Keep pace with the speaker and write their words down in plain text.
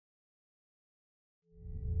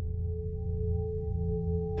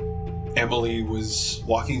Emily was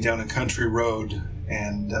walking down a country road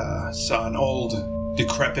and saw an old,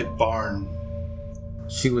 decrepit barn.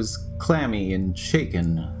 She was clammy and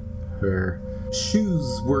shaken. Her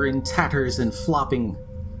shoes were in tatters and flopping.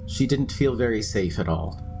 She didn't feel very safe at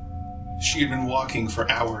all. She had been walking for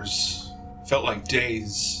hours, felt like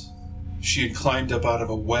days. She had climbed up out of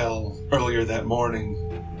a well earlier that morning.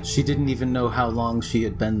 She didn't even know how long she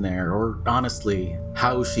had been there, or honestly,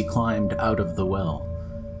 how she climbed out of the well.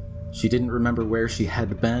 She didn't remember where she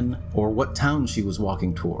had been, or what town she was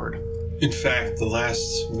walking toward. In fact, the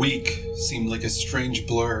last week seemed like a strange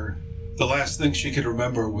blur. The last thing she could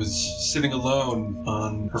remember was sitting alone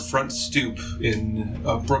on her front stoop in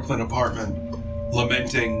a Brooklyn apartment,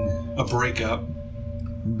 lamenting a breakup.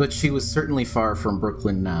 But she was certainly far from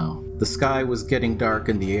Brooklyn now. The sky was getting dark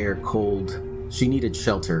and the air cold. She needed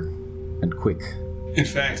shelter, and quick. In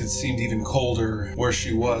fact, it seemed even colder where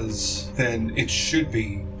she was than it should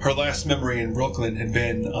be. Her last memory in Brooklyn had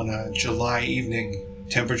been on a July evening,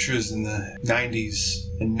 temperatures in the 90s,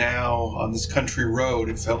 and now on this country road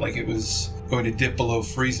it felt like it was going to dip below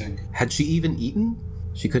freezing. Had she even eaten?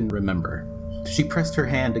 She couldn't remember. She pressed her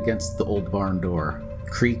hand against the old barn door,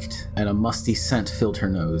 creaked, and a musty scent filled her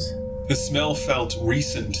nose. The smell felt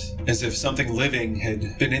recent, as if something living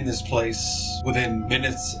had been in this place within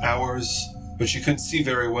minutes, hours, but she couldn't see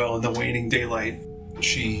very well in the waning daylight.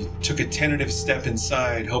 She took a tentative step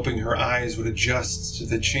inside, hoping her eyes would adjust to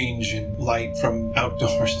the change in light from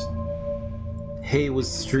outdoors. Hay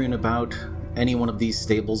was strewn about. Any one of these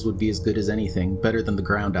stables would be as good as anything, better than the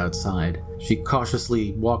ground outside. She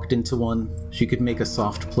cautiously walked into one. She could make a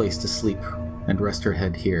soft place to sleep and rest her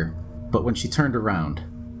head here. But when she turned around,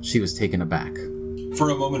 she was taken aback. For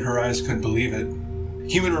a moment, her eyes couldn't believe it.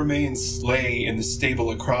 Human remains lay in the stable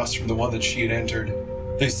across from the one that she had entered.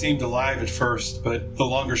 They seemed alive at first, but the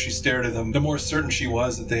longer she stared at them, the more certain she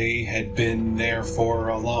was that they had been there for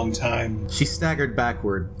a long time. She staggered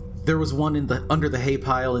backward. There was one under the hay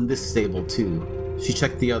pile in this stable, too. She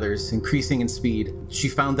checked the others, increasing in speed. She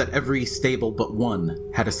found that every stable but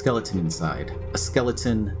one had a skeleton inside. A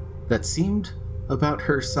skeleton that seemed about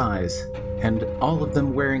her size, and all of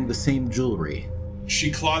them wearing the same jewelry.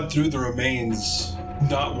 She clawed through the remains,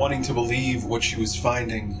 not wanting to believe what she was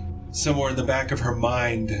finding. Somewhere in the back of her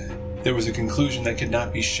mind, there was a conclusion that could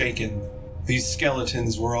not be shaken. These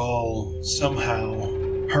skeletons were all, somehow,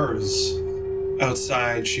 hers.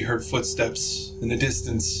 Outside, she heard footsteps in the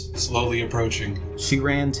distance, slowly approaching. She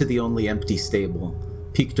ran to the only empty stable,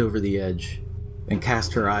 peeked over the edge, and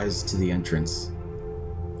cast her eyes to the entrance.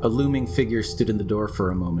 A looming figure stood in the door for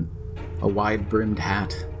a moment, a wide-brimmed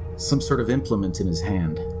hat, some sort of implement in his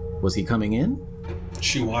hand. Was he coming in?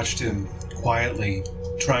 She watched him, quietly,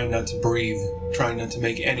 trying not to breathe, trying not to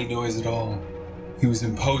make any noise at all. He was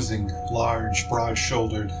imposing, large,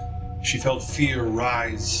 broad-shouldered. She felt fear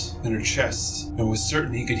rise in her chest and was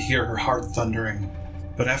certain he could hear her heart thundering.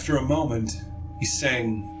 But after a moment, he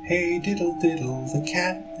sang, "Hey diddle diddle, the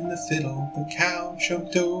cat and the fiddle, the cow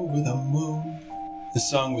jumped over the moon." The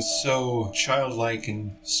song was so childlike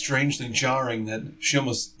and strangely jarring that she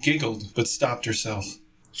almost giggled, but stopped herself.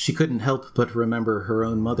 She couldn't help but remember her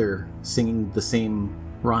own mother singing the same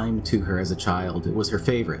rhyme to her as a child. It was her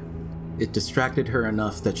favorite. It distracted her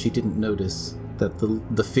enough that she didn't notice that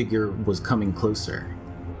the figure was coming closer.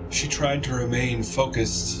 She tried to remain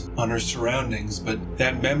focused on her surroundings, but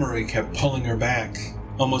that memory kept pulling her back,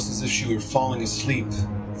 almost as if she were falling asleep,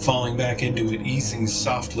 falling back into it, easing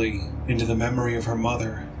softly into the memory of her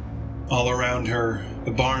mother. All around her,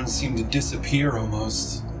 the barn seemed to disappear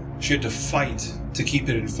almost. She had to fight to keep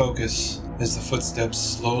it in focus as the footsteps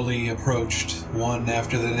slowly approached, one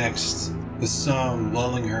after the next, the song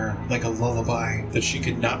lulling her like a lullaby that she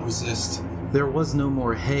could not resist. There was no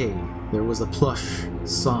more hay. There was a plush,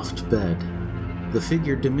 soft bed. The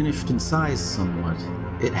figure diminished in size somewhat.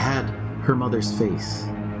 It had her mother's face.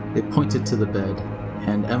 It pointed to the bed,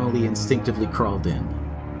 and Emily instinctively crawled in.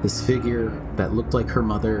 This figure that looked like her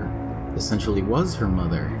mother, essentially was her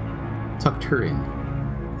mother, tucked her in.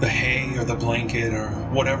 The hay or the blanket or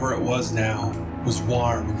whatever it was now was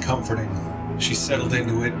warm and comforting. She settled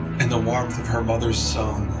into it and the warmth of her mother's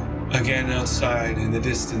song. Again outside, in the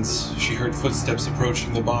distance, she heard footsteps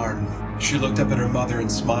approaching the barn. She looked up at her mother and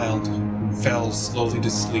smiled, and fell slowly to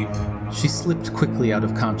sleep. She slipped quickly out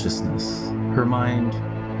of consciousness. Her mind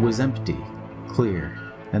was empty, clear,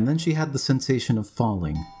 and then she had the sensation of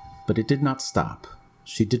falling, but it did not stop.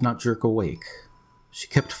 She did not jerk awake. She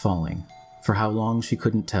kept falling, for how long she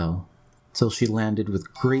couldn't tell, till she landed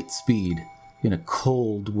with great speed in a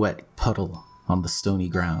cold, wet puddle on the stony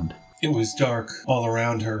ground. It was dark all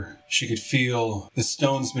around her. She could feel the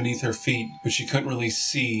stones beneath her feet, but she couldn't really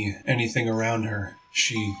see anything around her.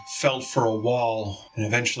 She felt for a wall and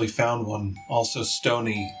eventually found one, also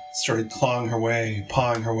stony, started pawing her way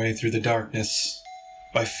through the darkness.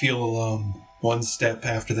 By feel alone, one step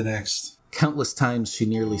after the next. Countless times she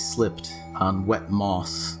nearly slipped on wet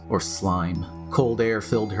moss or slime. Cold air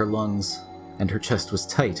filled her lungs, and her chest was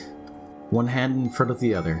tight. One hand in front of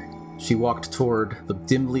the other, she walked toward the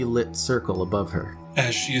dimly lit circle above her.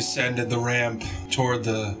 As she ascended the ramp toward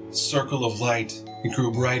the circle of light, it grew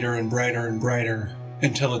brighter and brighter and brighter,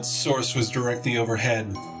 until its source was directly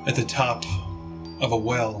overhead, at the top of a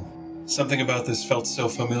well. Something about this felt so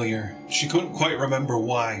familiar. She couldn't quite remember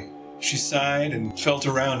why. She sighed and felt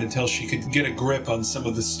around until she could get a grip on some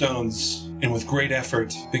of the stones, and with great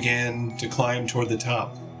effort began to climb toward the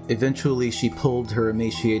top. Eventually, she pulled her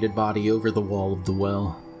emaciated body over the wall of the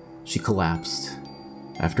well. She collapsed.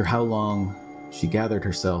 After how long, she gathered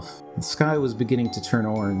herself. The sky was beginning to turn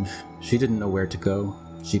orange. She didn't know where to go.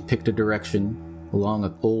 She picked a direction along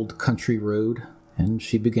an old country road, and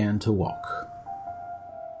she began to walk.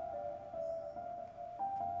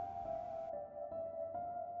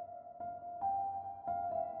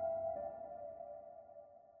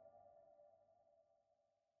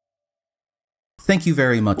 Thank you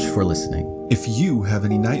very much for listening. If you have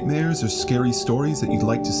any nightmares or scary stories that you'd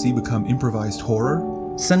like to see become improvised horror,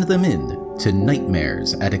 send them in to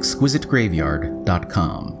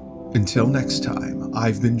nightmares@exquisitegraveyard.com. Until next time,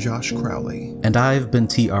 I've been Josh Crowley. And I've been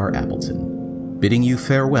T.R. Appleton, bidding you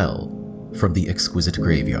farewell from the Exquisite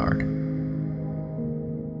Graveyard.